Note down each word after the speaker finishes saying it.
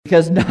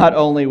Because not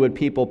only would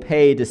people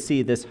pay to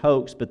see this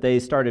hoax, but they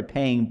started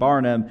paying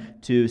Barnum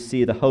to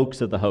see the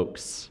hoax of the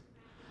hoax.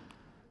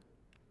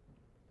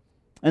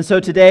 And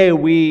so today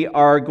we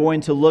are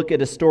going to look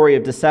at a story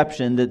of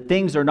deception, that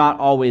things are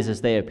not always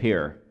as they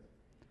appear.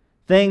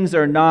 Things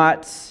are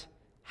not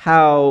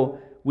how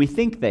we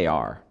think they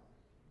are.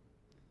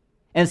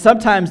 And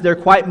sometimes they're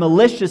quite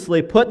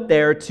maliciously put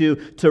there to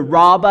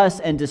rob us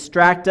and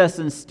distract us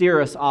and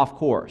steer us off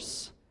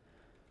course.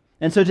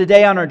 And so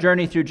today on our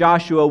journey through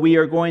Joshua, we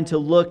are going to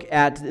look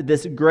at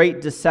this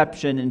great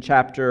deception in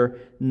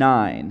chapter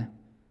 9.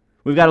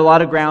 We've got a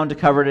lot of ground to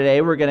cover today.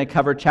 We're going to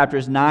cover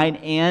chapters 9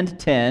 and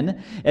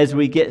 10 as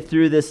we get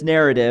through this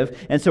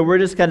narrative. And so we're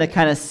just going to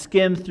kind of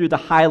skim through the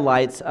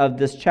highlights of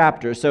this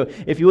chapter. So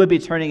if you would be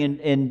turning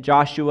in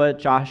Joshua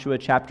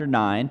chapter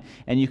 9,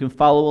 and you can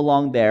follow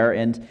along there,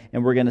 and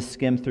we're going to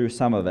skim through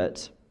some of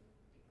it.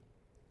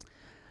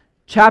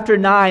 Chapter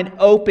 9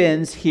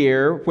 opens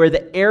here where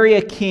the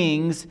area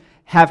kings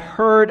have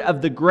heard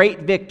of the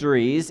great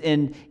victories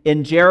in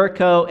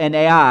Jericho and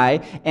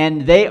Ai,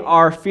 and they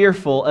are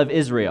fearful of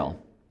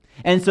Israel.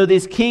 And so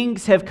these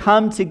kings have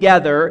come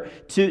together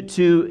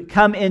to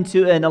come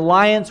into an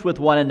alliance with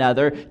one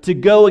another to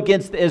go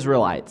against the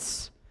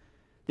Israelites.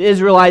 The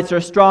Israelites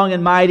are strong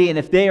and mighty, and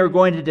if they are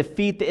going to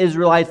defeat the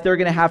Israelites, they're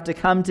going to have to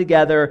come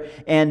together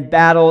and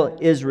battle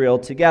Israel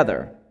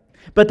together.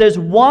 But there's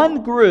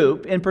one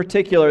group in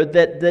particular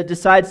that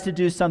decides to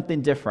do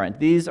something different.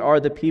 These are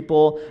the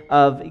people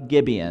of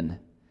Gibeon.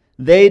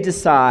 They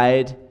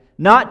decide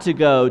not to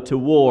go to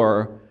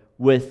war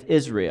with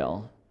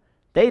Israel.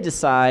 They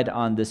decide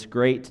on this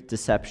great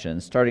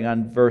deception, starting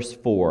on verse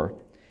 4.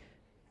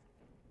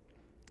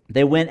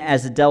 They went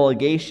as a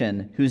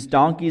delegation whose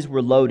donkeys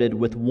were loaded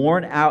with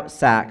worn-out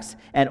sacks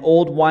and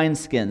old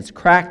wineskins,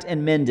 cracked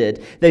and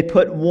mended. They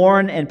put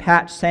worn and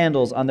patched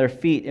sandals on their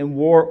feet and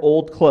wore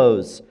old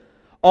clothes.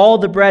 All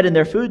the bread in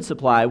their food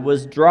supply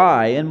was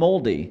dry and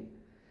moldy.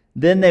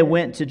 Then they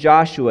went to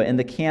Joshua in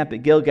the camp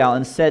at Gilgal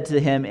and said to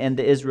him and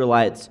the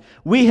Israelites,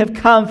 "We have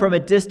come from a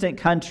distant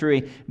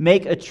country.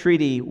 Make a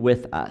treaty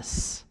with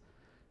us."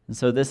 And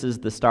so this is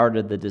the start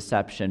of the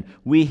deception.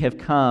 We have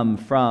come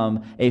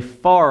from a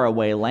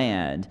faraway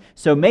land.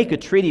 So make a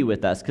treaty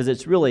with us, because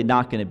it's really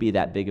not going to be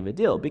that big of a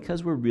deal,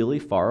 because we're really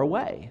far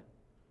away.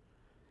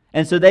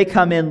 And so they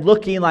come in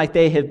looking like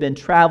they have been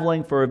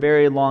traveling for a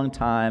very long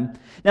time.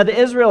 Now, the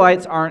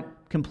Israelites aren't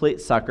complete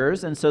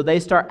suckers, and so they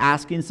start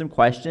asking some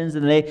questions,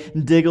 and they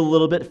dig a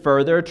little bit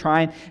further,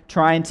 trying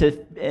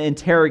to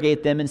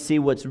interrogate them and see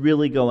what's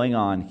really going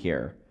on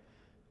here.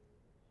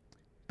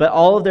 But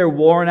all of their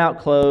worn-out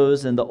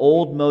clothes and the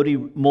old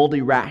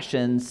moldy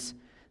rations,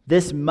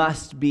 this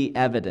must be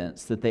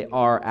evidence that they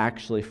are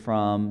actually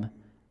from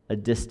a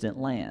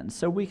distant land.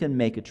 So we can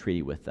make a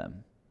treaty with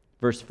them.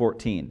 Verse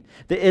 14,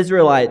 the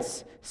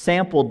Israelites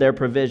sampled their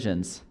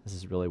provisions. This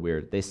is really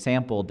weird. They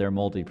sampled their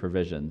moldy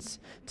provisions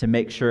to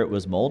make sure it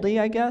was moldy,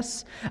 I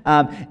guess,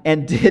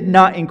 and did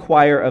not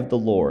inquire of the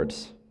Lord.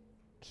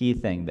 Key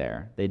thing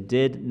there. They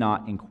did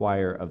not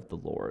inquire of the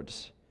Lord.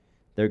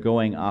 They're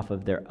going off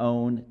of their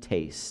own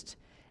taste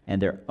and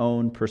their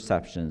own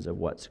perceptions of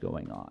what's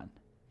going on.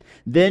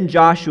 Then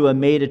Joshua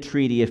made a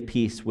treaty of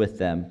peace with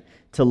them,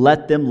 to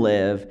let them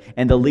live,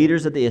 and the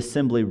leaders of the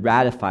assembly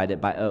ratified it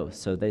by oath.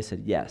 So they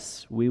said,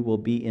 yes, we will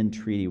be in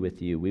treaty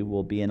with you. We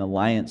will be in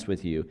alliance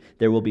with you.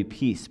 There will be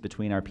peace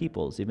between our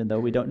peoples, even though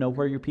we don't know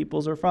where your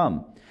peoples are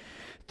from.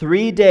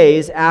 3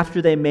 days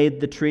after they made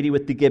the treaty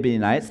with the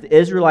Gibeonites, the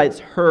Israelites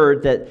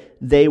heard that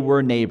they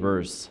were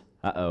neighbors.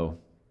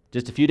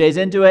 Just a few days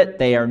into it,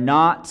 they are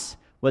not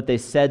what they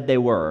said they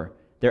were.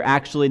 They're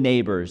actually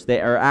neighbors. They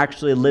are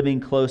actually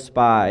living close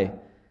by.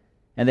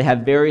 And they have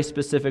very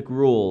specific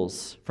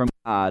rules from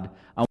God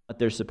on what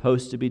they're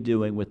supposed to be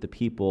doing with the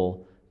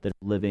people that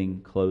are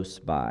living close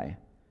by.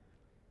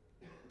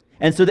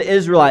 And so the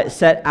Israelites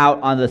set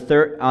out on the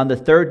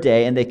third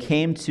day, and they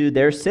came to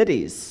their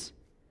cities.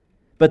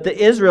 But the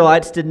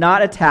Israelites did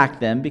not attack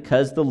them,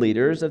 because the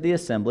leaders of the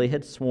assembly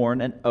had sworn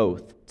an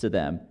oath to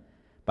them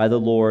by the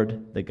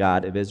Lord, the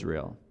God of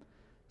Israel.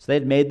 So they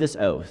had made this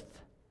oath.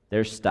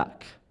 They're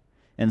stuck.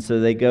 And so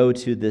they go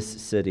to this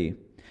city.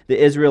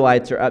 The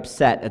Israelites are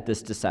upset at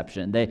this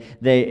deception.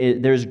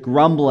 There's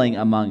grumbling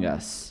among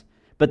us.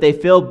 But they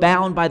feel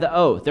bound by the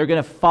oath. They're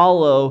going to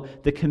follow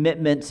the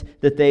commitment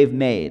that they've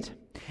made.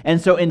 And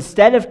so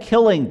instead of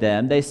killing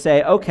them, they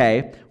say,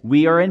 okay,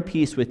 we are in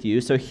peace with you.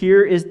 So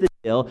here is the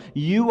deal.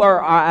 You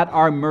are at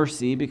our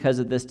mercy because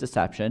of this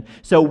deception.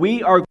 So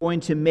we are going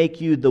to make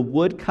you the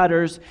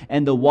woodcutters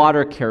and the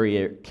water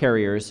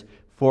carriers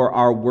for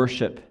our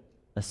worship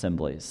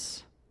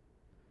assemblies,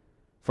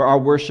 for our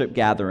worship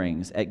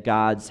gatherings at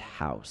God's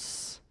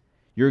house.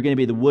 You're going to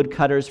be the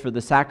woodcutters for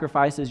the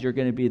sacrifices. You're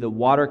going to be the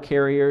water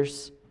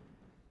carriers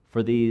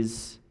for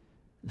the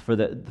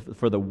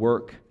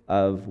work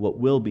of what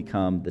will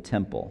become the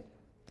temple.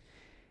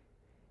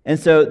 And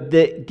so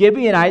the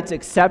Gibeonites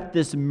accept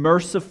this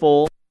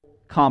merciful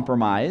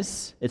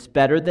compromise. It's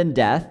better than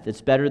death.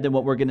 It's better than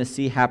what we're going to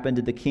see happen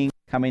to the king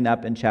coming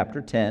up in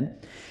chapter 10.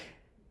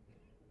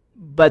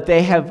 but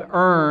they have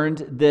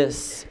earned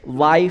this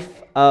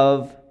life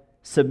of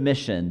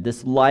submission,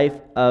 this life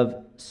of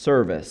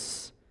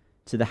service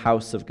to the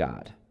house of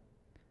God.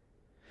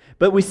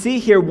 But we see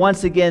here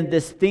once again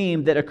this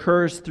theme that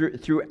occurs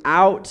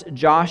throughout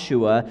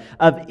Joshua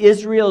of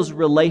Israel's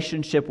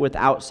relationship with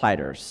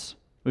outsiders.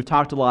 We've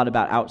talked a lot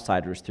about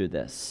outsiders through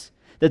this.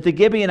 That the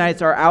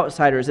Gibeonites are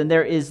outsiders, and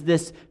there is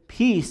this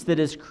peace that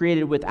is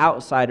created with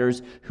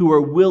outsiders who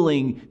are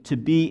willing to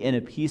be in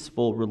a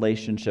peaceful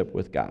relationship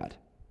with God.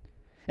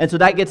 And so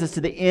that gets us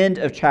to the end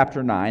of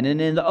chapter 9. And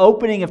in the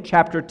opening of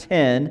chapter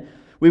 10,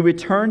 we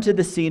return to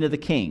the scene of the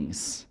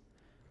kings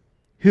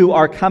who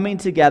are coming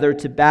together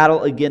to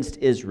battle against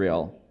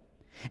Israel.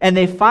 And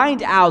they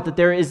find out that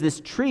there is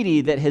this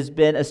treaty that has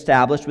been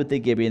established with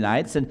the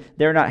Gibeonites, and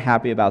they're not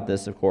happy about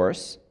this, of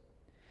course.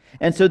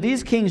 And so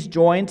these kings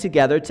join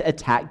together to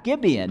attack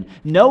Gibeon,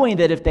 knowing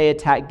that if they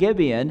attack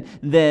Gibeon,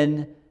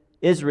 then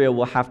Israel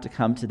will have to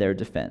come to their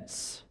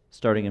defense.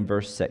 Starting in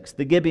verse 6.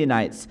 The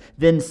Gibeonites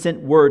then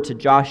sent word to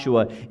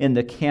Joshua in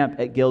the camp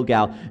at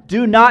Gilgal,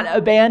 "Do not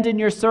abandon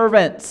your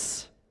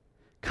servants.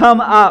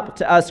 Come up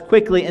to us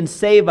quickly and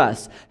save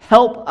us.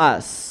 Help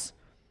us,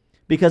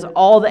 because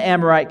all the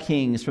Amorite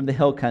kings from the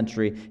hill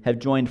country have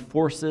joined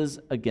forces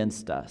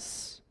against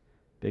us."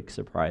 Big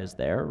surprise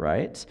there,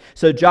 right?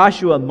 So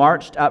Joshua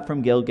marched up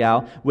from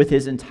Gilgal with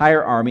his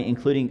entire army,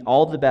 including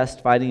all the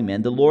best fighting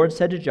men. The Lord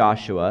said to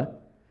Joshua,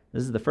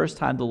 this is the first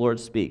time the Lord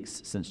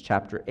speaks since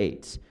chapter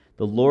 8.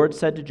 The Lord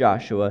said to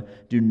Joshua,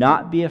 "Do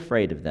not be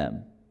afraid of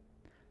them.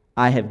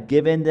 I have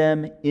given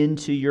them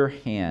into your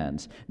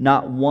hands.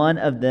 Not one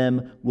of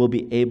them will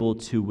be able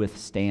to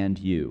withstand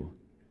you."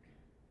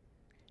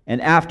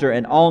 And after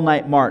an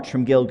all-night march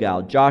from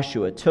Gilgal,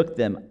 Joshua took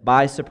them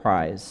by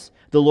surprise.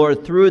 The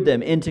Lord threw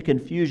them into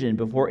confusion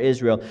before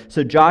Israel.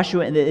 So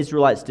Joshua and the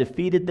Israelites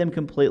defeated them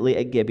completely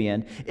at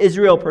Gibeon.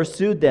 Israel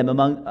pursued them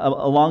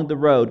along the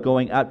road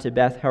going up to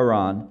Beth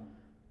Horon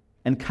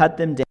and cut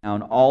them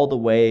down all the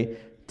way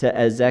to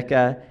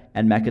Azekah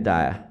and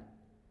Makkedah.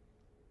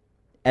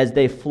 As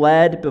they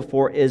fled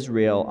before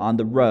Israel on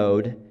the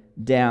road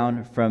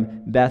down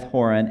from Beth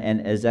Horon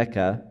and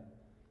Azekah,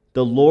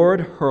 the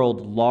Lord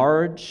hurled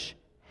large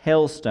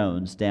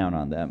hailstones down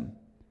on them,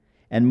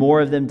 and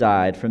more of them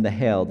died from the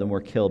hail than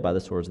were killed by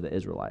the swords of the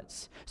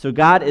Israelites. So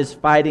God is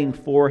fighting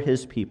for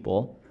his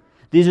people.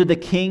 These are the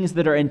kings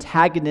that are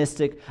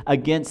antagonistic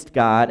against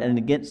God and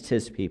against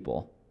his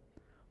people.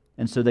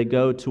 And so they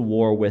go to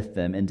war with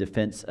them in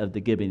defense of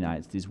the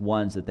Gibeonites, these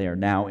ones that they are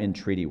now in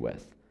treaty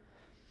with.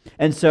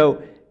 And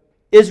so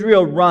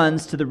Israel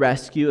runs to the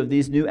rescue of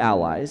these new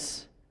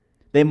allies.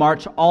 They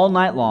march all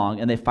night long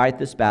and they fight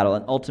this battle,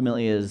 and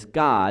ultimately it is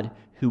God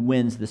who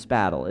wins this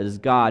battle. It is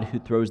God who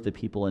throws the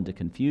people into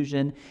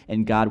confusion,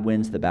 and God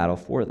wins the battle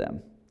for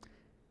them.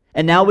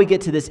 And now we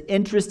get to this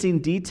interesting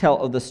detail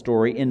of the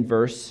story in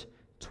verse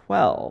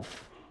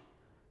 12.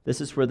 This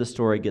is where the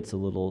story gets a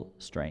little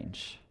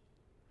strange.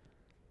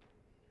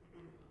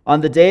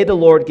 On the day the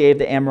Lord gave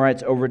the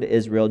Amorites over to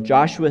Israel,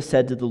 Joshua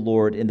said to the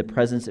Lord in the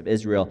presence of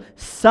Israel,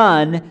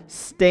 "Sun,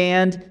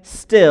 stand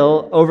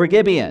still over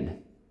Gibeon,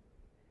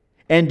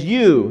 and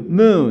you,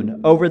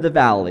 moon, over the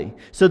valley."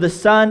 So the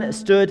sun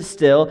stood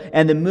still,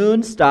 and the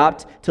moon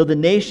stopped, till the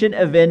nation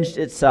avenged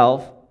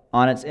itself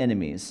on its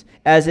enemies.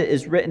 As it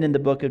is written in the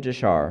book of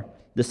Jashar,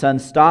 the sun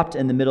stopped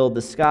in the middle of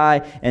the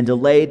sky and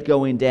delayed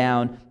going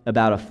down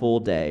about a full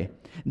day.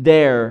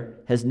 There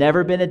has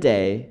never been a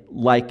day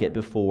like it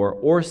before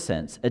or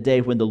since, a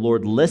day when the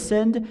Lord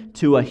listened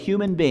to a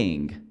human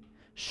being.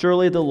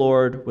 Surely the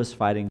Lord was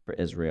fighting for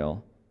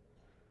Israel.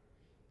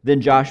 Then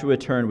Joshua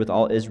turned with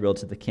all Israel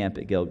to the camp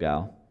at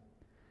Gilgal.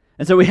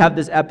 And so we have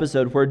this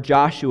episode where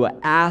Joshua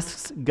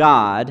asks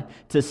God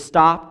to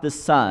stop the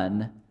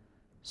sun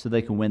so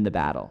they can win the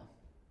battle.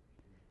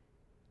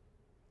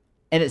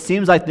 And it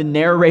seems like the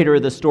narrator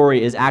of the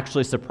story is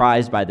actually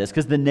surprised by this,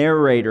 because the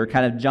narrator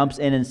kind of jumps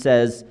in and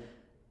says,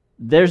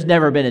 "There's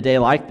never been a day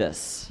like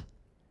this.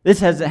 This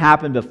hasn't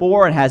happened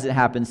before and hasn't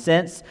happened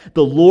since.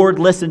 The Lord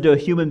listened to a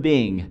human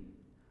being."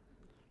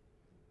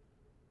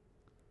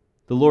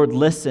 The Lord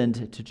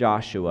listened to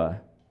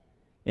Joshua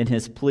in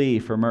his plea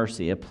for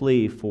mercy, a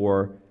plea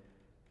for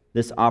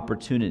this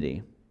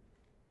opportunity.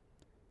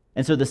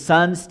 And so the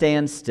sun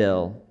stands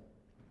still,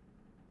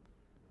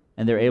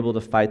 and they're able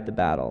to fight the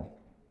battle.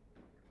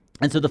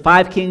 And so the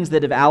 5 kings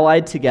that have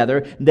allied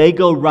together, they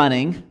go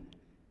running,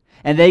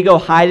 and they go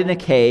hide in a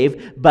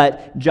cave,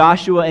 but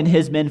Joshua and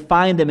his men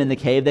find them in the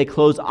cave. They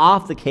close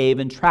off the cave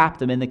and trap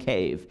them in the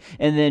cave.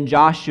 And then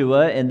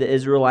Joshua and the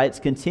Israelites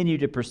continue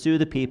to pursue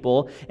the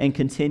people and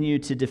continue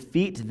to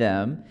defeat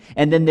them.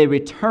 And then they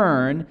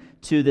return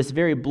to this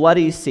very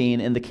bloody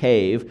scene in the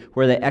cave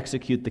where they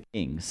execute the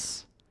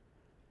kings.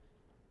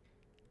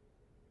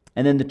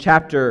 And then the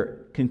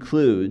chapter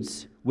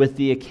concludes with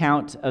the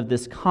account of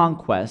this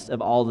conquest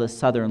of all the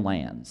southern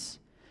lands.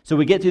 So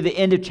we get through the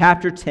end of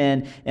chapter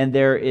 10, and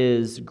there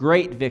is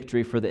great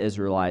victory for the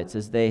Israelites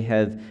as they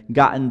have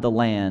gotten the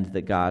land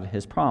that God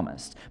has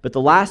promised. But the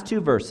last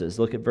 2 verses,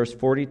 look at verse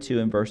 42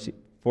 and verse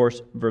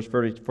verse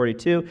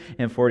 42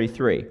 and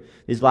 43.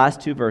 These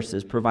last two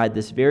verses provide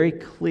this very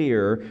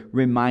clear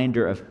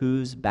reminder of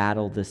whose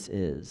battle this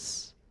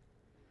is.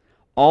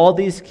 All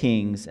these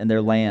kings and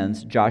their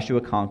lands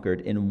Joshua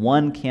conquered in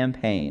one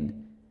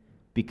campaign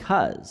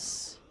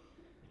because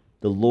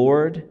the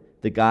Lord,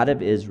 the God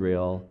of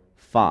Israel,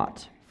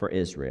 fought for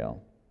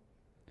Israel.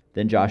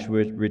 Then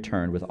Joshua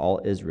returned with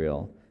all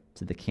Israel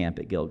to the camp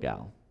at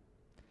Gilgal.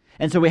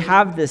 And so we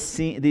have these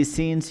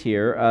scenes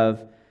here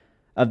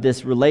of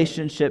this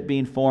relationship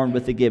being formed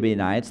with the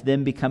Gibeonites,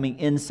 them becoming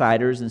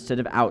insiders instead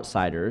of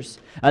outsiders,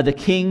 the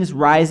kings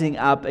rising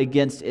up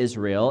against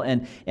Israel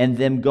and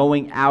them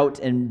going out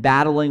and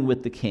battling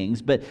with the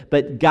kings.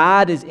 But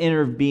God is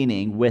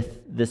intervening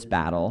with this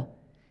battle.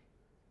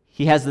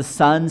 He has the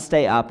sun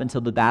stay up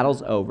until the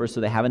battle's over so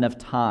they have enough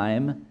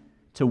time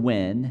to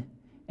win,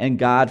 and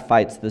God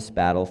fights this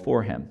battle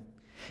for him.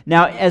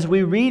 Now, as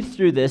we read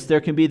through this, there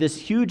can be this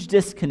huge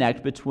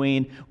disconnect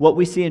between what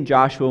we see in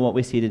Joshua and what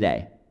we see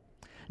today.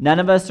 None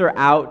of us are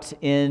out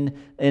in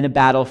a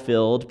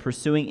battlefield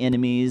pursuing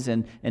enemies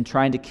and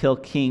trying to kill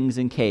kings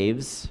in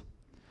caves.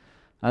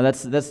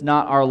 That's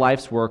not our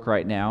life's work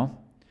right now.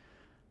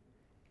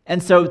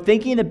 And so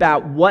thinking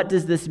about what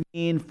does this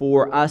mean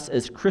for us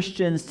as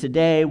Christians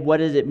today, what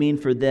does it mean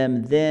for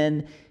them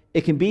then,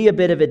 it can be a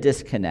bit of a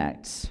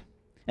disconnect.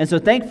 And so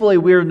thankfully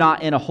we're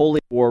not in a holy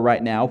war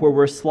right now where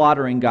we're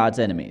slaughtering God's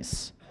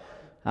enemies.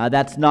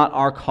 That's not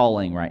our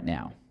calling right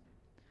now.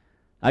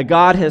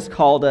 God has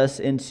called us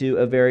into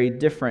a very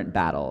different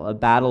battle, a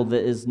battle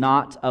that is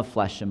not of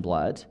flesh and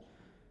blood.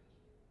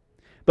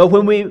 But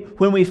when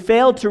we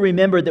fail to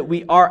remember that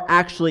we are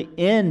actually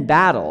in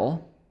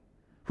battle,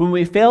 when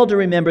we fail to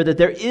remember that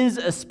there is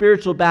a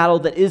spiritual battle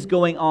that is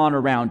going on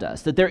around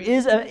us, that there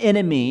is an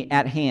enemy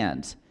at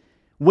hand,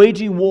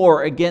 waging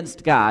war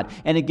against God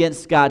and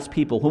against God's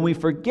people, when we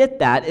forget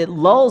that, it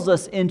lulls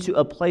us into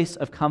a place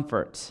of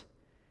comfort.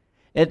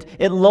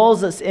 It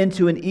lulls us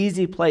into an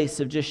easy place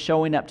of just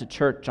showing up to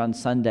church on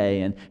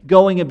Sunday and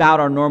going about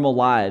our normal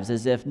lives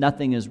as if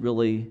nothing is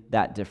really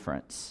that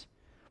different.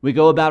 We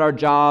go about our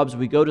jobs,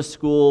 we go to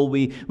school,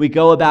 we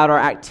go about our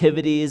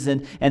activities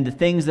and the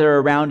things that are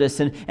around us,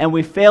 and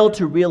we fail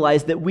to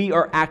realize that we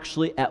are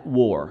actually at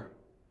war.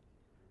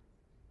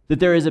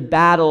 That there is a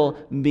battle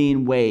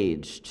being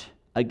waged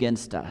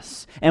against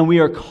us. And we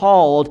are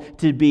called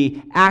to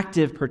be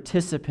active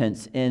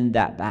participants in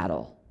that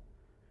battle.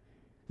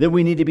 That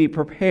we need to be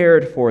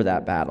prepared for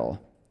that battle.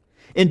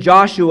 In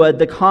Joshua,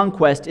 the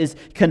conquest is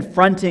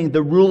confronting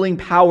the ruling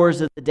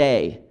powers of the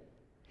day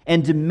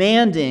and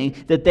demanding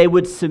that they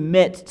would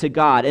submit to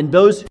God. And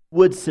those who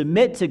would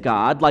submit to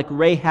God, like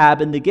Rahab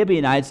and the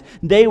Gibeonites,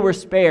 they were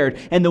spared.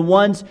 And the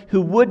ones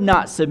who would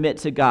not submit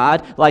to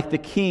God, like the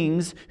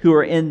kings who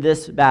are in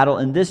this battle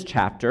in this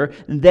chapter,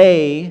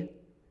 they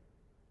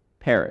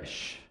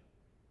perish.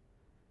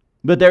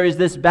 But there is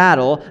this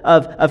battle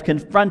of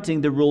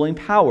confronting the ruling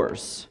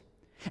powers.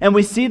 And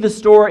we see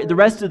the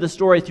rest of the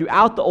story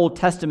throughout the Old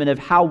Testament of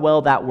how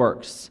well that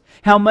works.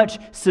 How much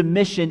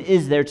submission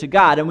is there to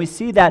God? And we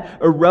see that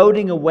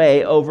eroding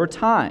away over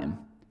time.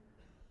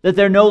 That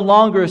they're no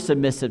longer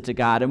submissive to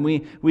God. And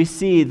we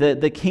see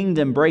the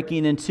kingdom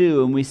breaking in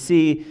two. And we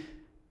see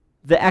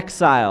the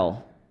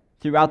exile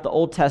throughout the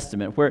Old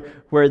Testament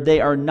where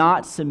they are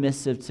not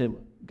submissive to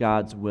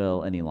God's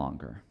will any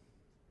longer.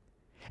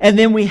 And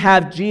then we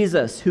have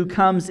Jesus who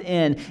comes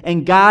in,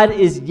 and God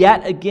is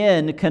yet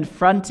again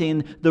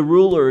confronting the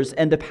rulers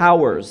and the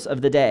powers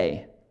of the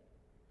day.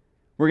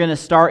 We're going to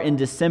start in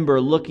December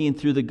looking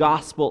through the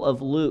Gospel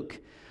of Luke,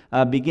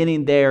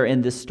 beginning there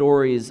in the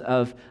stories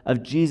of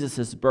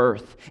Jesus'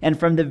 birth. And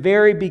from the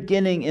very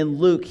beginning in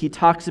Luke, he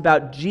talks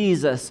about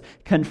Jesus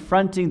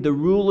confronting the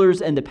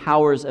rulers and the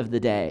powers of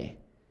the day.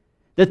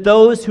 That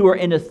those who are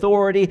in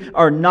authority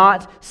are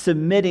not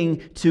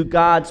submitting to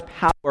God's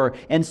power.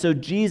 And so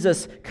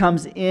Jesus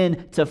comes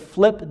in to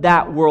flip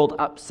that world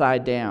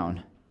upside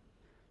down.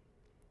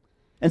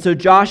 And so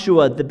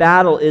Joshua, the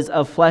battle is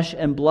of flesh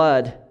and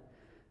blood.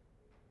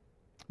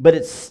 But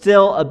it's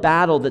still a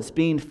battle that's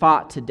being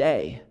fought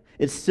today.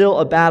 It's still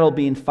a battle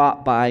being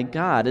fought by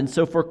God. And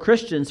so for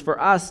Christians,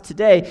 for us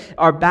today,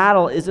 our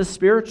battle is a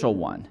spiritual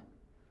one.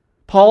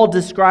 Paul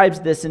describes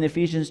this in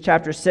Ephesians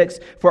chapter 6,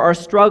 for our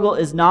struggle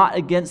is not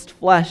against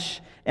flesh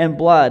and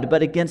blood,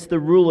 but against the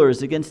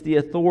rulers, against the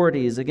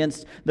authorities,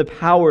 against the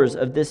powers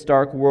of this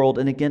dark world,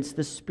 and against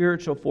the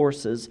spiritual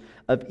forces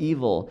of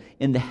evil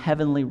in the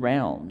heavenly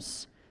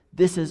realms.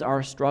 This is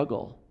our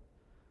struggle.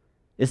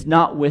 It's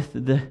not with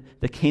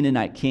the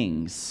Canaanite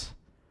kings.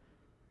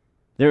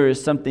 There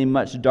is something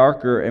much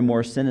darker and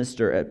more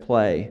sinister at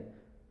play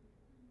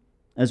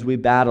as we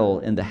battle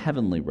in the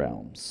heavenly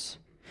realms.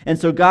 And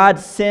so God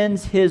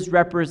sends his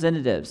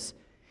representatives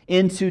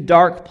into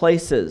dark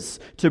places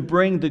to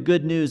bring the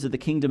good news of the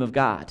kingdom of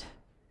God.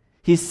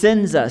 He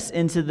sends us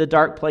into the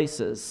dark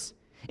places,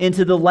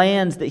 into the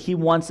lands that he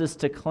wants us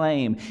to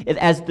claim, and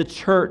as the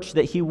church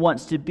that he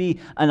wants to be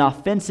an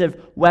offensive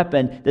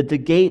weapon that the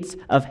gates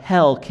of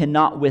hell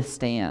cannot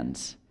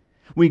withstand.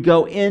 We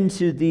go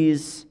into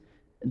these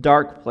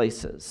dark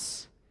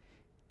places,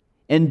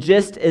 And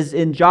just as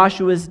in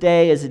Joshua's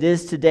day, as it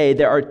is today,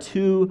 there are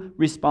two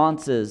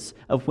responses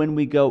of when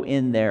we go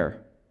in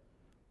there.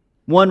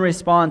 One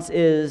response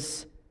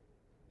is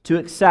to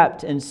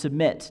accept and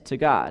submit to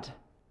God,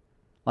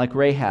 like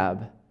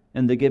Rahab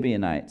and the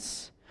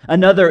Gibeonites.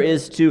 Another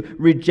is to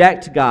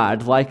reject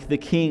God, like the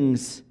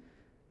kings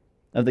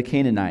of the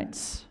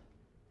Canaanites,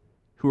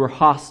 who were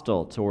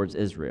hostile towards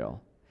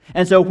Israel.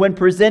 And so when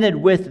presented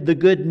with the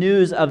good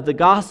news of the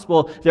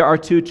gospel, there are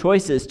two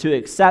choices: to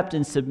accept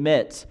and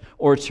submit,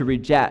 or to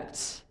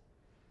reject,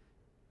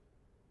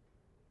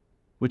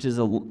 which is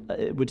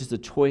a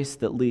choice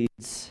that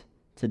leads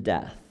to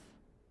death.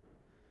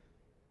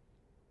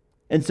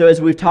 And so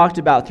as we've talked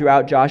about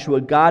throughout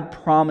Joshua, God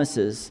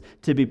promises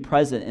to be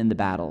present in the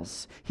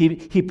battles.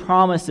 He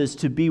promises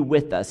to be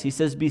with us. He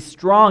says, be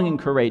strong and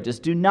courageous.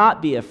 Do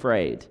not be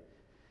afraid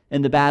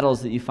in the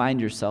battles that you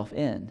find yourself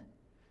in.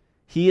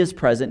 He is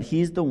present.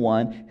 He's the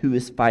one who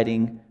is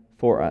fighting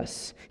for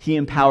us. He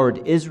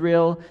empowered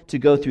Israel to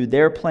go through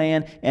their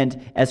plan,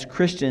 and as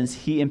Christians,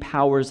 He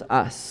empowers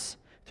us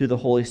through the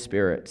Holy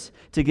Spirit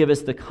to give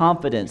us the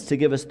confidence, to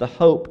give us the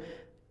hope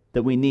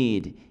that we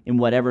need in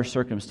whatever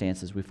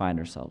circumstances we find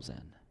ourselves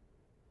in.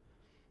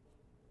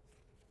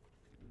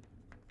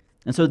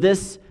 And so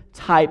this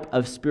type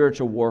of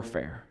spiritual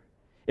warfare,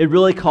 it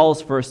really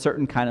calls for a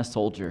certain kind of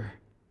soldier.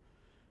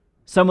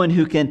 Someone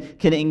who can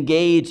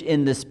engage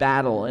in this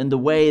battle in the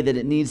way that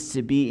it needs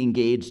to be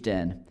engaged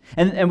in.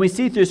 And we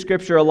see through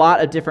Scripture a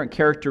lot of different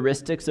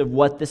characteristics of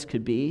what this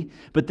could be,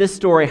 but this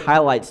story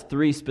highlights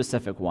three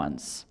specific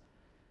ones.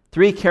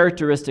 Three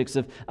characteristics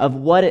of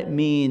what it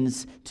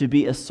means to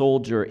be a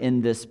soldier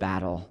in this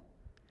battle.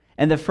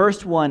 And the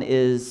first one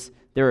is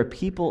they're a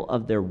people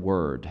of their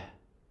word.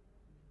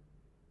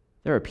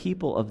 They're a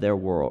people of their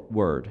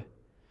word.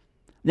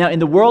 Now, in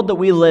the world that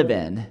we live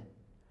in,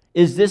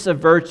 is this a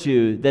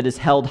virtue that is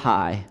held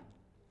high?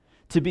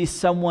 To be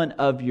someone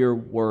of your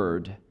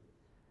word.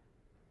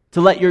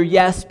 To let your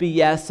yes be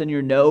yes and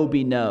your no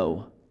be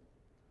no.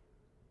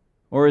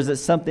 Or is it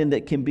something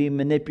that can be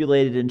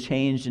manipulated and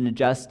changed and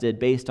adjusted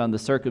based on the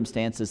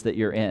circumstances that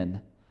you're in?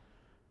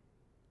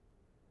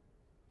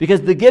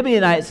 Because the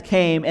Gibeonites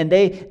came and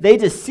they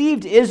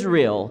deceived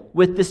Israel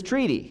with this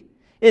treaty.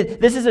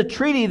 This is a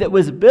treaty that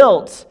was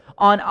built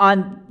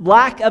on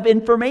lack of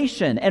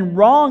information and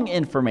wrong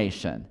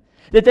information.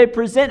 That they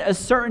present a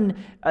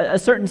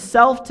certain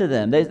self to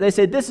them. They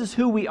say, this is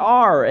who we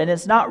are, and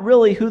it's not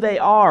really who they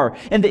are.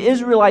 And the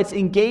Israelites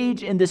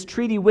engage in this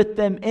treaty with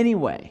them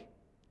anyway.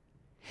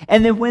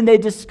 And then when they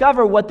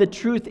discover what the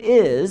truth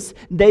is,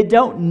 they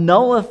don't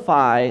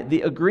nullify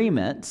the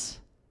agreement.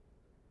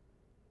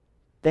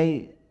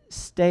 They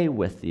stay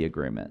with the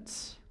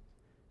agreements.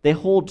 They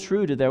hold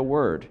true to their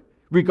word,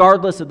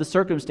 regardless of the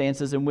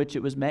circumstances in which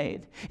it was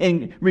made,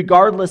 and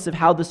regardless of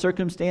how the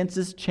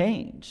circumstances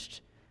changed.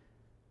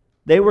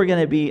 They were going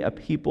to be a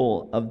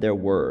people of their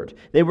word.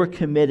 They were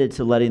committed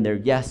to letting their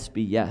yes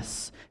be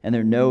yes and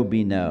their no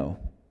be no.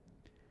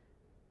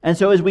 And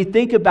so as we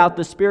think about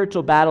the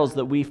spiritual battles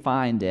that we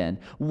find in,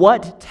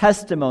 what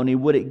testimony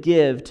would it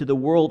give to the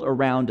world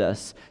around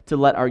us to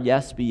let our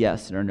yes be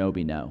yes and our no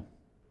be no?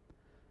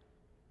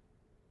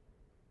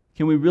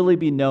 Can we really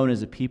be known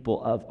as a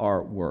people of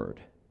our word?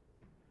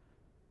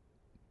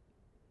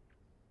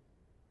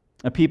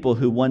 A people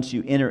who, once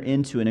you enter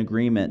into an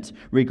agreement,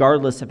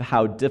 regardless of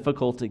how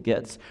difficult it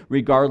gets,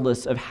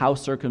 regardless of how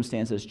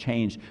circumstances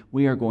change,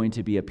 we are going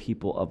to be a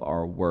people of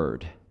our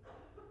word.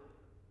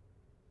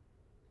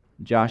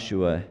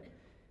 Joshua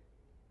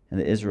and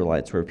the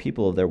Israelites were a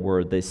people of their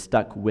word. They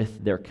stuck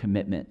with their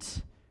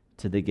commitment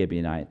to the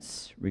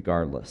Gibeonites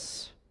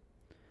regardless.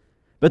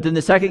 But then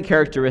the second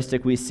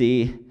characteristic we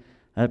see,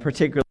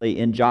 particularly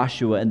in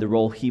Joshua and the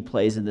role he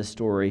plays in this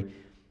story,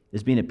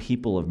 is being a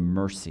people of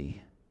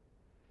mercy.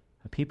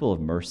 A people of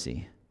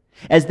mercy.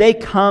 As they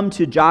come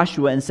to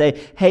Joshua and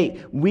say,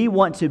 hey, we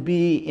want to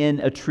be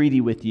in a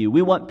treaty with you.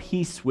 We want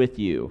peace with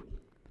you.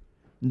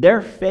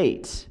 Their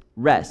fate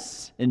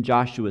rests in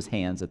Joshua's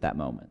hands at that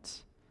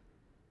moment.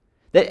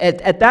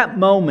 At that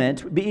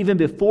moment, even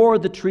before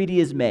the treaty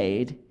is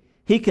made,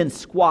 he can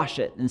squash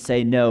it and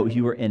say, no,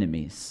 you are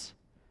enemies.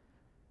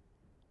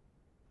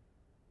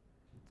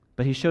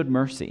 But he showed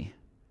mercy.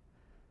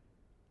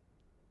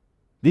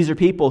 These are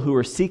people who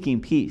are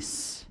seeking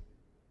peace.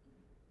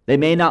 They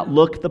may not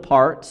look the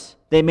part.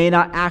 They may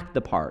not act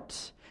the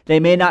part. They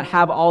may not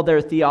have all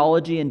their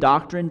theology and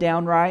doctrine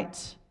down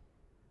right.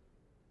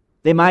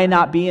 They might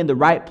not be in the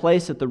right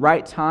place at the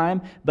right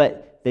time,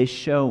 but they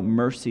show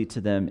mercy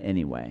to them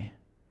anyway.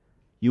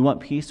 You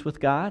want peace with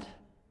God?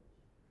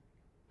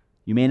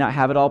 You may not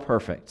have it all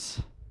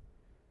perfect,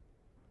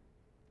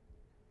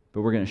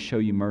 but we're going to show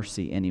you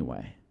mercy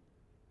anyway.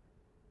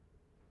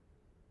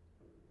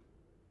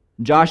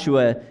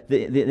 Joshua,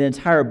 the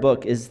entire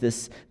book is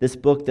this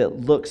book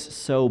that looks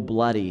so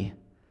bloody.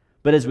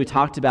 But as we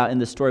talked about in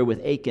the story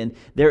with Achan,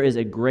 there is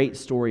a great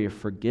story of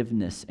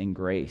forgiveness and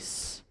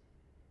grace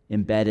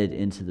embedded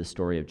into the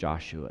story of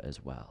Joshua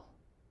as well.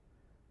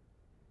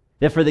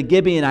 That for the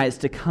Gibeonites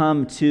to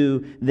come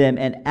to them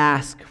and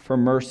ask for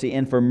mercy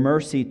and for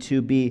mercy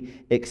to be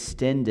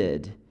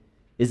extended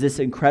is this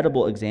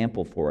incredible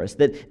example for us.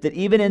 That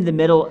even in the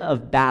middle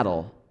of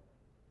battle,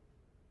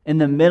 in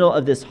the middle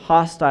of this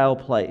hostile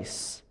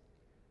place,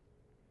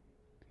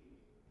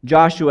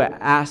 Joshua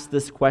asked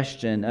this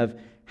question of,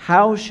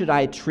 how should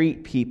I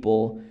treat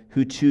people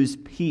who choose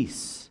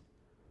peace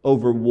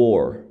over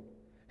war,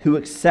 who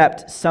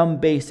accept some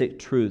basic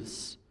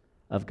truths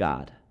of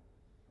God?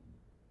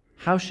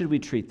 How should we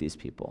treat these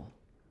people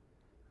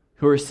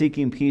who are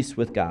seeking peace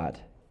with God?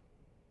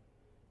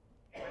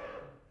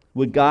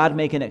 Would God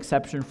make an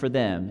exception for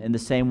them in the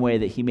same way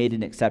that he made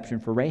an exception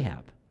for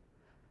Rahab?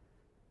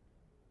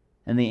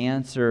 And the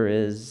answer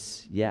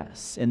is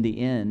yes. In the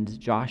end,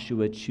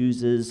 Joshua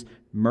chooses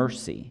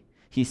mercy.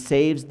 He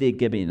saves the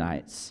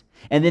Gibeonites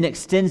and then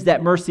extends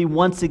that mercy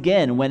once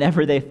again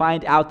whenever they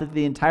find out that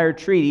the entire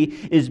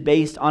treaty is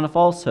based on a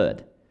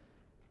falsehood.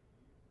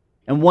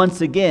 And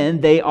once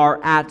again, they are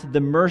at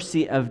the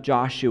mercy of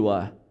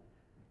Joshua.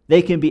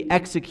 They can be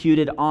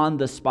executed on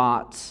the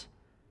spot,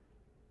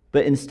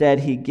 but instead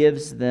he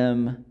gives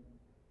them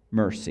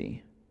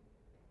mercy.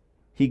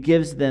 He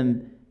gives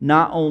them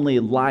not only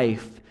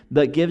life,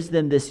 but gives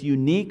them this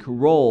unique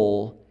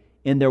role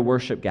in their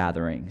worship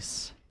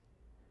gatherings.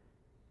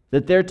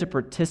 That they're to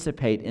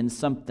participate in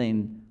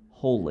something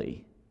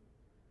holy,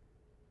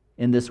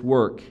 in this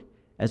work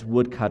as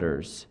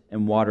woodcutters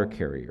and water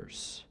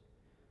carriers.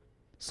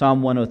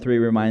 Psalm 103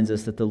 reminds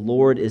us that the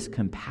Lord is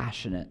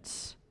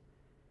compassionate.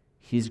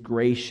 He's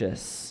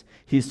gracious.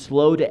 He's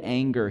slow to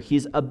anger.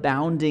 He's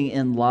abounding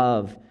in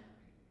love.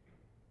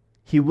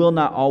 He will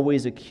not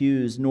always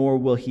accuse, nor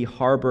will he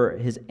harbor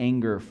his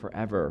anger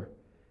forever.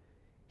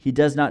 He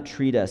does not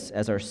treat us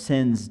as our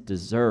sins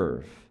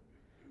deserve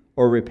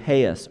or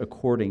repay us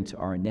according to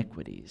our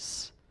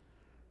iniquities.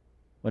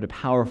 What a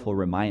powerful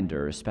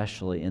reminder,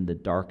 especially in the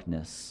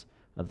darkness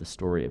of the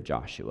story of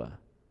Joshua,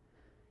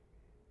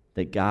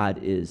 that God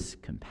is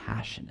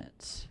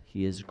compassionate.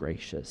 He is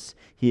gracious.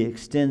 He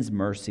extends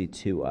mercy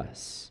to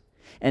us.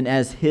 And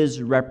as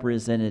his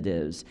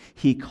representatives,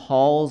 he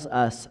calls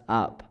us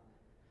up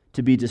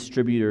to be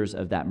distributors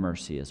of that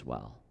mercy as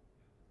well.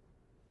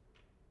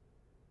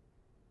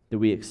 That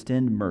we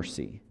extend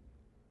mercy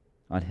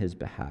on his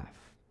behalf.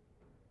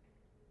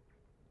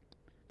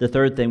 The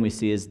third thing we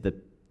see is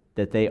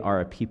that they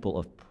are a people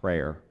of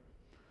prayer.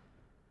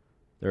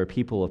 They're a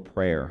people of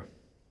prayer.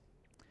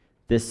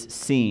 This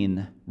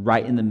scene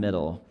right in the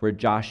middle where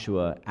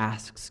Joshua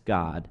asks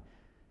God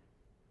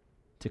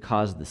to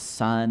cause the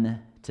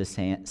sun to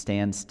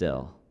stand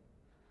still.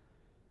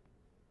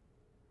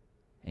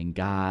 And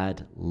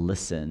God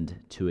listened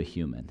to a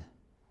human.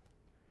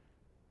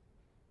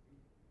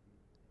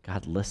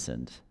 God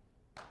listened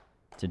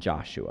to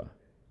Joshua.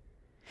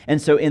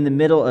 And so in the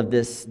middle of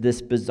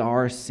this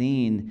bizarre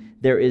scene,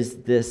 there is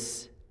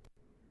this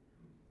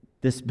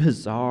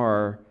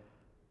bizarre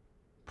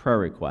prayer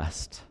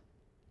request.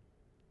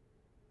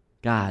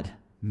 God,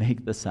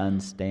 make the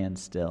sun stand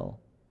still.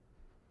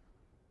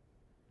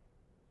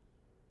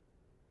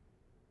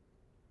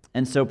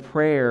 And so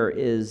prayer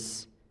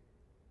is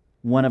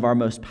one of our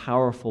most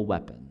powerful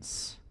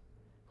weapons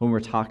when we're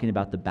talking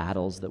about the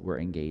battles that we're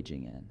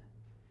engaging in.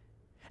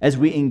 As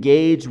we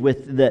engage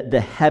with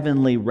the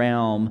heavenly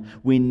realm,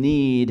 we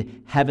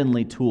need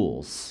heavenly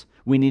tools.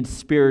 We need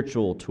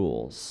spiritual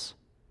tools.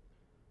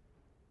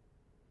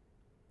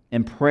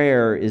 And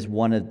prayer is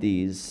one of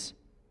these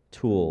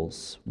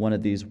tools, one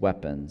of these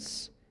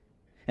weapons.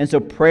 And so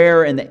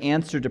prayer and the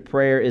answer to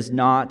prayer is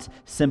not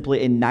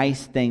simply a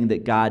nice thing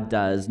that God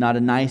does, not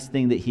a nice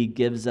thing that he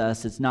gives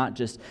us. It's not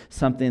just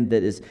something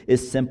that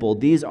is simple.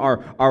 These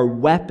are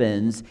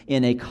weapons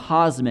in a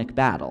cosmic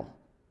battle.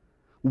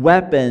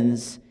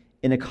 Weapons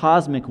in a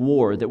cosmic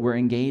war that we're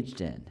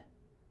engaged in.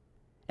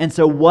 And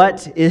so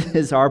what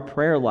is our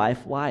prayer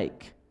life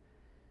like?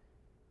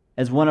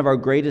 As one of our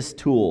greatest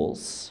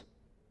tools,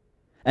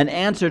 an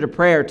answer to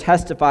prayer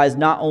testifies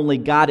not only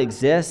God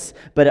exists,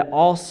 but it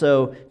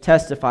also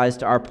testifies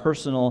to our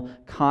personal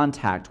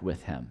contact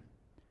with him.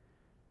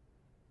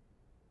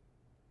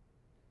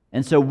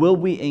 And so will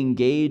we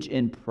engage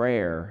in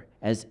prayer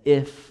as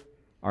if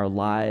our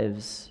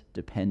lives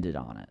depended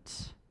on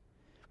it?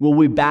 Will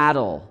we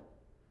battle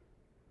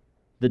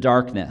the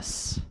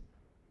darkness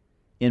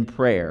in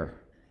prayer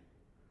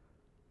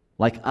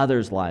like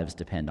others' lives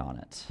depend on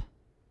it?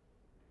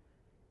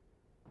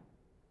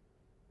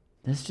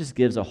 This just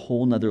gives a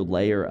whole nother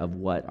layer of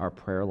what our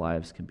prayer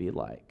lives can be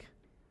like.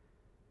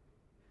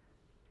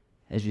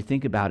 As you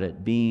think about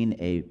it being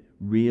a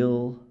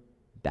real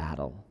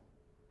battle,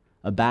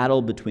 a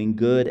battle between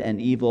good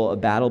and evil, a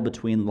battle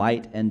between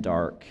light and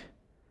dark.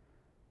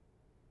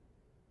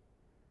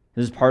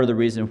 This is part of the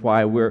reason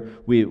why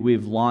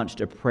we've launched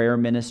a prayer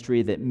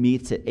ministry that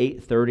meets at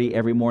 8:30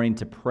 every morning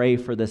to pray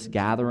for this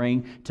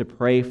gathering, to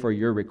pray for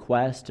your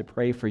request, to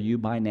pray for you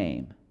by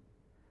name.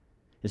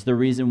 It's the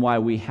reason why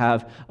we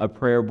have a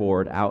prayer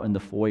board out in the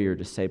foyer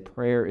to say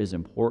prayer is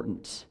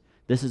important.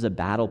 This is a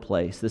battle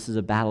place. This is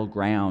a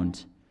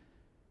battleground.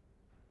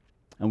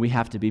 And we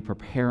have to be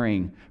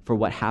preparing for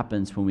what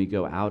happens when we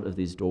go out of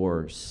these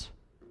doors.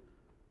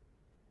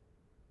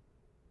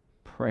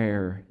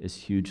 Prayer is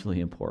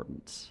hugely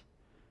important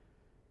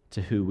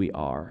to who we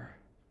are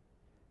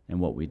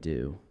and what we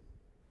do.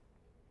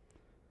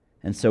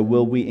 And so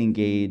will we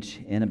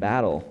engage in a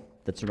battle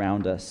that's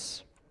around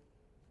us?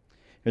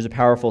 There's a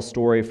powerful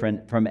story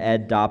from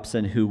Ed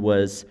Dobson, who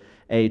was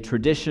a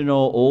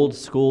traditional old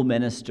school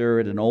minister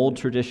at an old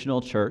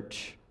traditional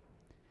church.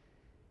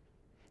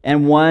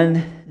 And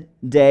one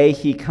day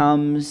he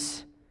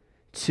comes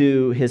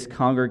to his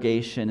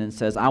congregation and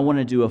says, I want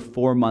to do a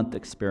 4-month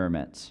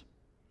experiment.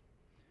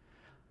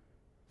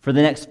 For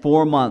the next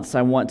 4 months,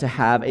 I want to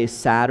have a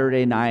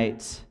Saturday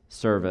night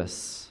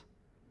service.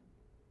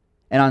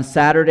 And on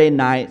Saturday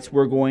nights,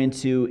 we're going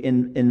to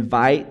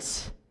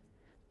invite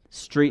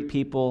street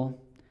people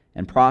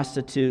and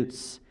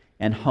prostitutes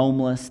and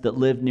homeless that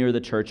live near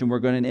the church, and we're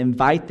going to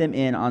invite them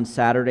in on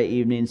Saturday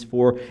evenings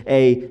for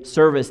a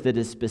service that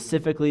is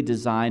specifically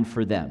designed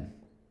for them.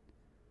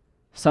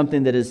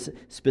 Something that is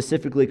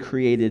specifically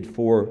created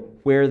for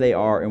where they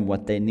are and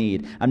what they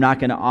need. I'm not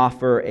going to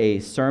offer a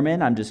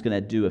sermon. I'm just going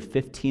to do a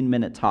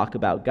 15-minute talk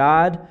about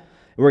God.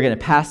 We're going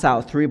to pass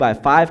out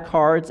 3x5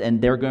 cards, and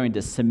they're going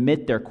to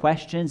submit their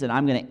questions, and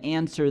I'm going to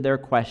answer their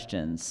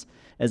questions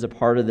as a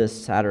part of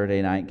this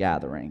Saturday night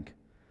gathering.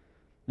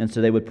 And so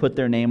they would put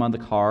their name on the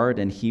card,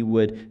 and he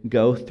would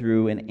go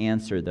through and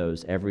answer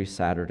those every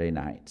Saturday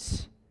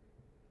night.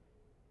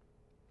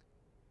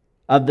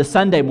 Of the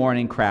Sunday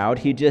morning crowd,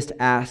 he just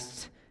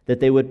asked that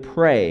they would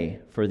pray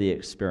for the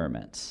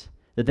experiment,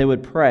 that they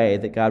would pray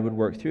that God would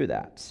work through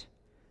that.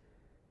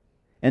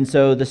 And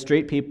so the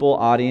street people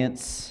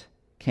audience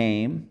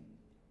came.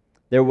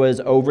 There was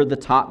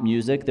over-the-top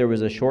music. There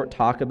was a short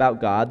talk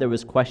about God. There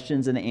was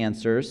questions and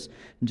answers,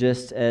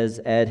 just as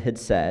Ed had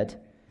said.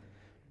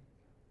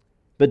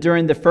 But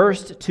during the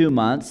first 2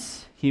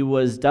 months, he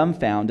was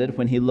dumbfounded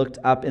when he looked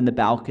up in the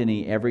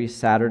balcony every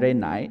Saturday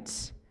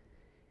night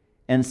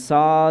and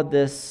saw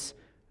this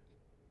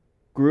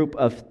group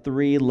of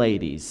 3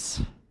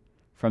 ladies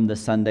from the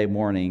Sunday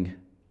morning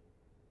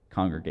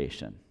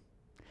congregation.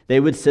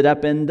 They would sit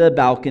up in the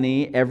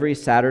balcony every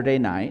Saturday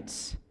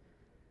night,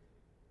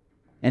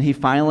 and he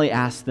finally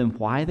asked them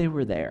why they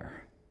were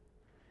there.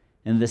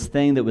 And this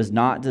thing that was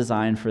not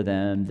designed for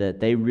them, that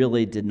they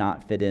really did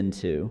not fit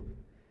into.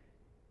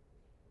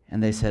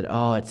 And they said,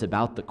 oh, it's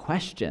about the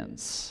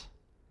questions.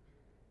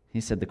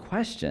 He said, the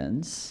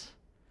questions?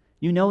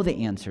 You know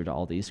the answer to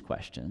all these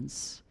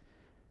questions.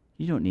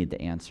 You don't need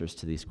the answers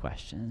to these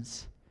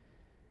questions.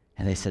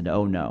 And they said,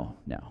 oh, no.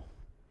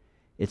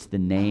 It's the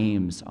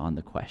names on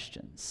the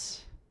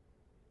questions.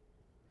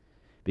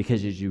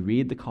 Because as you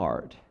read the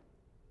card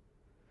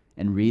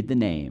and read the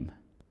name,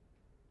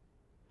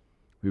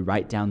 we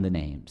write down the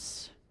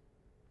names.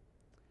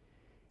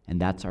 And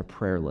that's our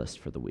prayer list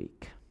for the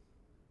week.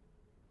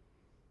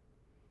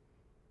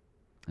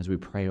 As we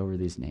pray over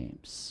these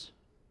names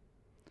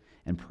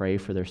and pray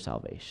for their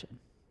salvation.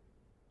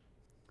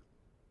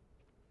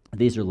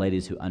 These are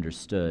ladies who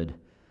understood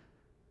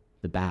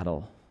the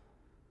battle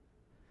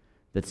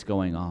that's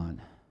going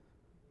on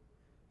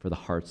for the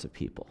hearts of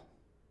people.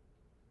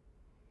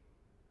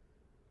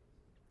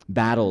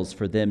 Battles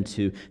for them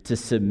to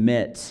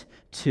submit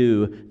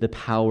to the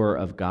power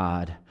of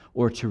God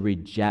or to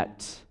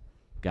reject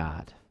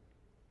God.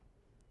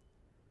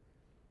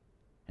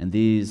 And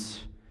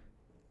these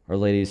are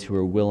ladies who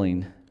are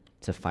willing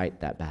to fight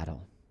that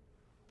battle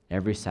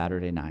every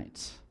Saturday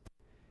night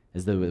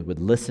as they would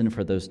listen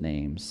for those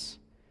names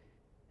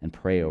and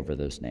pray over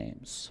those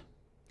names.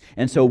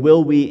 And so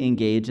will we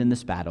engage in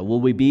this battle?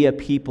 Will we be a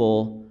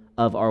people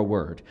of our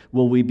word?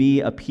 Will we be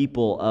a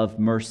people of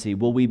mercy?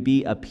 Will we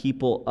be a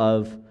people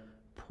of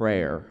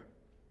prayer?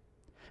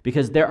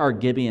 Because there are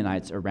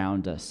Gibeonites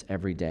around us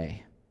every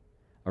day,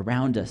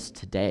 around us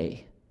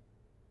today,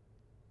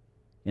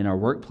 in our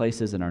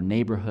workplaces, in our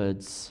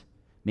neighborhoods,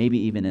 maybe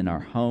even in our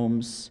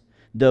homes,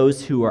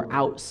 those who are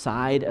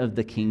outside of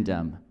the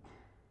kingdom,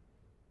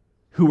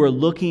 who are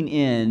looking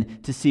in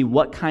to see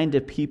what kind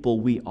of people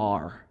we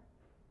are,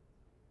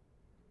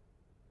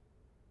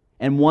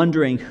 and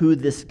wondering who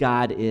this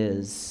God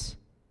is.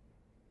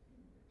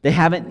 They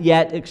haven't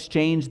yet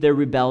exchanged their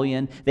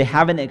rebellion. They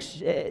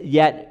haven't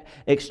yet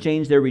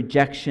exchanged their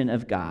rejection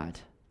of God.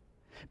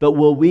 But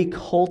will we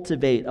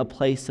cultivate a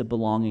place of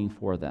belonging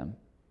for them?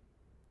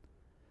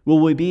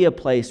 Will we be a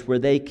place where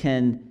they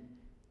can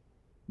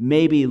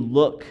maybe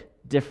look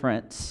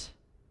different,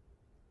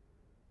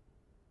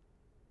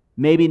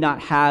 maybe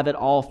not have it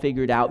all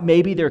figured out,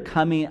 maybe they're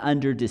coming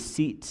under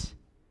deceit,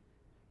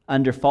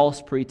 under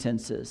false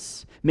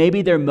pretenses,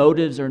 maybe their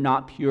motives are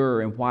not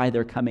pure in why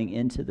they're coming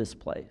into this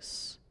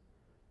place,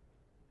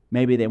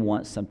 maybe they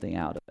want something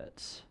out of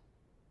it,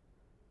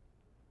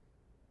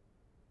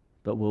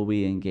 but will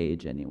we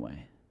engage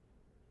anyway?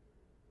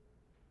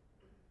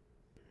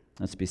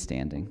 Let's be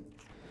standing.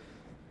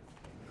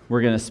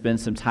 We're going to spend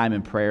some time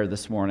in prayer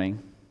this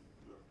morning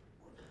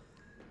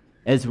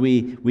as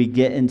we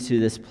get into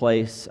this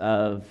place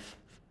of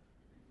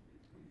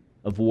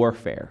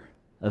warfare,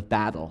 of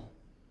battle.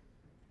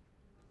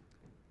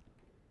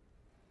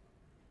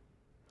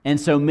 And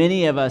so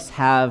many of us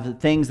have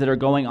things that are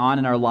going on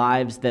in our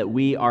lives that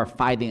we are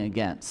fighting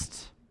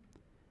against.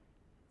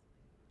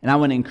 And I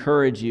want to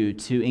encourage you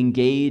to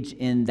engage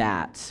in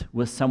that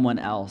with someone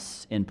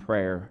else in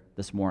prayer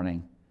this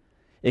morning.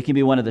 It can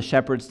be one of the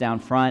shepherds down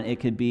front. It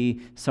could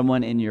be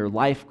someone in your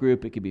life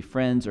group. It could be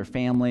friends or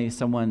family,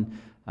 someone,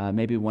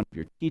 maybe one of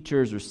your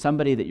teachers or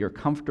somebody that you're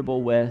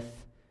comfortable with.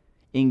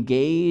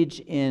 Engage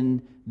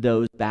in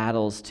those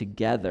battles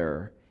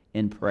together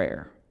in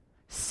prayer.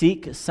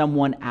 Seek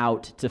someone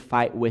out to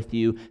fight with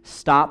you.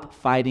 Stop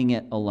fighting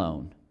it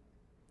alone.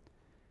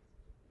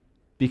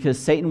 Because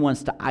Satan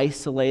wants to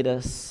isolate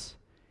us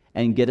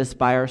and get us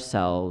by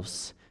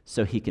ourselves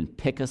so he can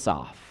pick us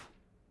off.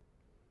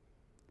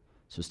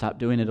 So stop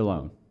doing it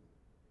alone.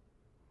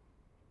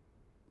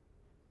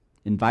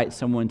 Invite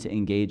someone to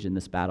engage in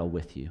this battle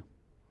with you.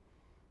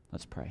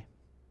 Let's pray.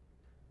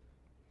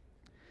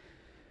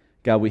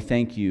 God, we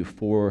thank you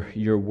for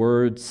your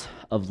words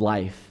of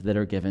life that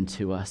are given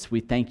to us. We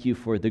thank you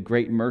for the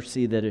great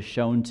mercy that is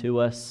shown to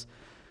us.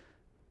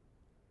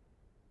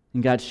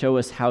 And God, show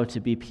us how to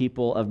be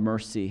people of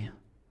mercy,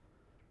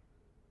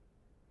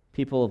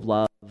 people of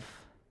love,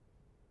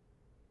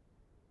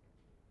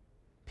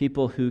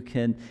 people who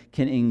can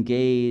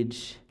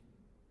engage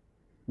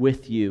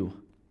with you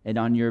and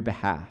on your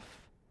behalf.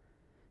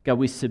 God,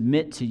 we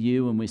submit to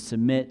you and we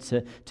submit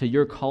to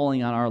your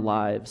calling on our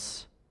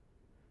lives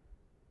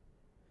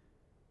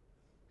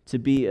to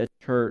be a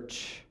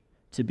church,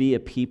 to be a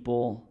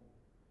people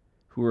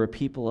who are a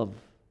people of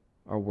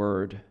our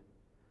word,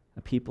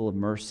 a people of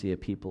mercy, a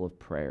people of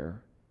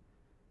prayer.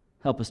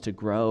 Help us to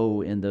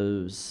grow in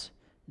those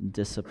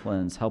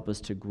disciplines. Help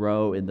us to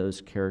grow in those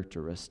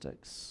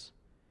characteristics.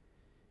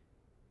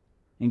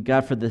 And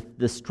God, for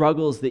the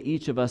struggles that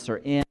each of us are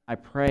in, I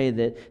pray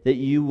that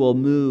you will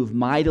move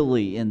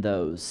mightily in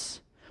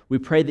those. We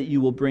pray that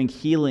you will bring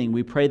healing.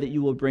 We pray that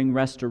you will bring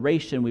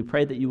restoration. We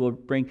pray that you will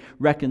bring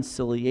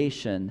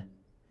reconciliation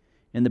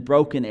in the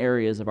broken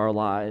areas of our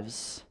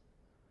lives.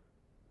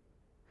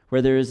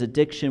 Where there is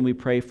addiction, we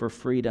pray for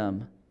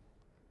freedom.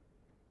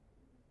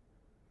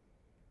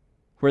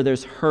 Where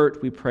there's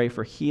hurt, we pray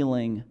for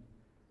healing.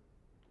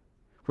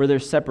 Where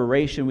there's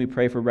separation, we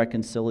pray for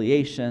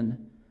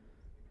reconciliation.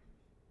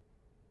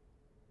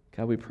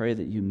 God, we pray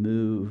that you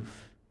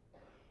move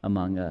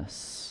among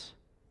us.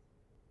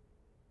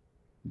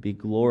 Be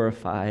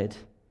glorified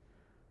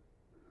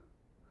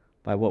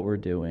by what we're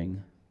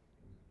doing.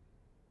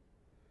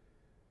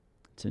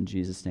 It's in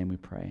Jesus' name we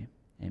pray.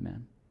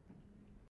 Amen.